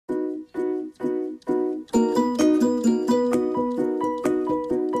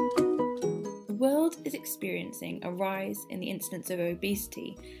noticing a rise in the incidence of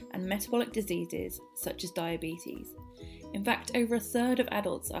obesity and metabolic diseases such as diabetes. In fact, over a third of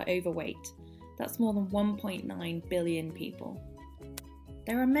adults are overweight. That's more than 1.9 billion people.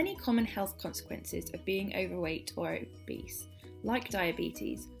 There are many common health consequences of being overweight or obese, like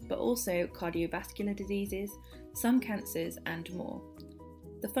diabetes, but also cardiovascular diseases, some cancers, and more.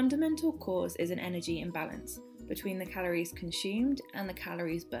 The fundamental cause is an energy imbalance between the calories consumed and the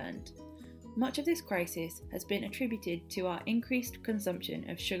calories burned. Much of this crisis has been attributed to our increased consumption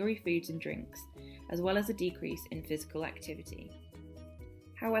of sugary foods and drinks, as well as a decrease in physical activity.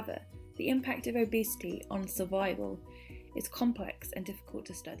 However, the impact of obesity on survival is complex and difficult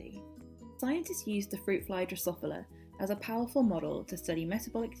to study. Scientists use the fruit fly Drosophila as a powerful model to study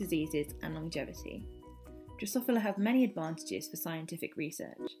metabolic diseases and longevity. Drosophila have many advantages for scientific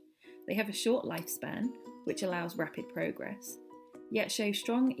research. They have a short lifespan, which allows rapid progress, yet show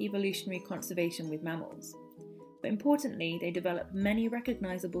strong evolutionary conservation with mammals. But importantly, they develop many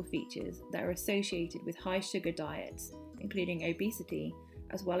recognisable features that are associated with high sugar diets, including obesity,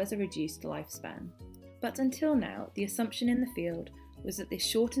 as well as a reduced lifespan. But until now, the assumption in the field was that this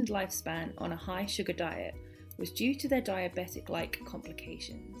shortened lifespan on a high sugar diet was due to their diabetic-like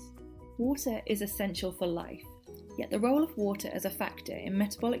complications. Water is essential for life, yet the role of water as a factor in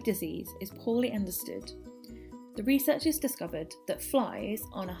metabolic disease is poorly understood. The researchers discovered that flies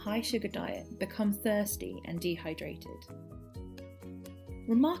on a high sugar diet become thirsty and dehydrated.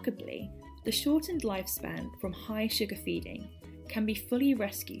 Remarkably, the shortened lifespan from high sugar feeding can be fully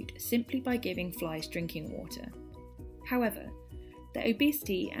rescued simply by giving flies drinking water. However, their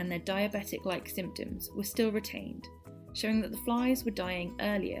obesity and their diabetic-like symptoms were still retained, showing that the flies were dying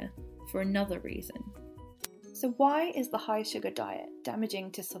earlier for another reason. So why is the high sugar diet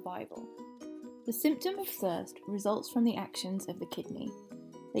damaging to survival? The symptom of thirst results from the actions of the kidney.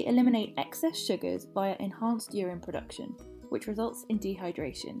 They eliminate excess sugars via enhanced urine production, which results in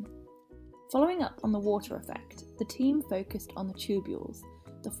dehydration. Following up on the water effect, the team focused on the tubules,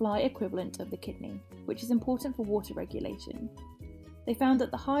 the fly equivalent of the kidney, which is important for water regulation. They found that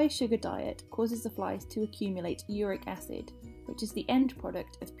the high sugar diet causes the flies to accumulate uric acid, which is the end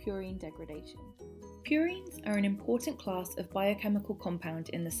product of purine degradation. Purines are an important class of biochemical compound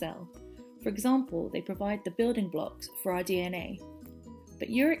in the cell. For example, they provide the building blocks for our DNA.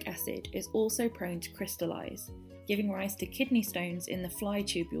 But uric acid is also prone to crystallize, giving rise to kidney stones in the fly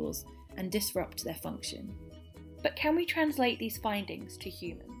tubules and disrupt their function. But can we translate these findings to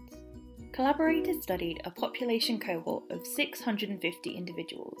humans? Collaborators studied a population cohort of 650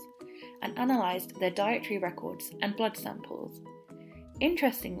 individuals and analysed their dietary records and blood samples.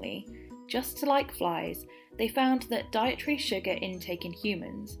 Interestingly, just like flies, they found that dietary sugar intake in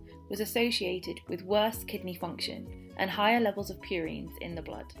humans was associated with worse kidney function and higher levels of purines in the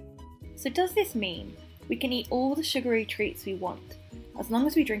blood. So does this mean we can eat all the sugary treats we want, as long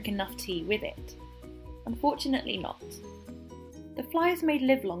as we drink enough tea with it? Unfortunately not. The flies may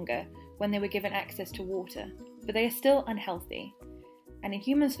live longer when they were given access to water, but they are still unhealthy. And in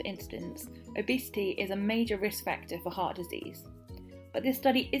humans, for instance, obesity is a major risk factor for heart disease. But this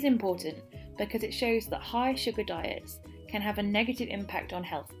study is important because it shows that high sugar diets can have a negative impact on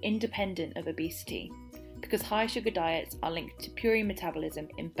health independent of obesity, because high sugar diets are linked to purine metabolism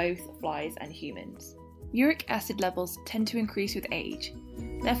in both flies and humans. Uric acid levels tend to increase with age.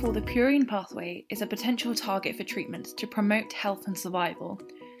 Therefore, the purine pathway is a potential target for treatments to promote health and survival.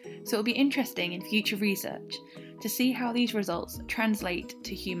 So it'll be interesting in future research to see how these results translate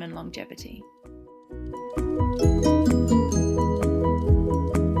to human longevity.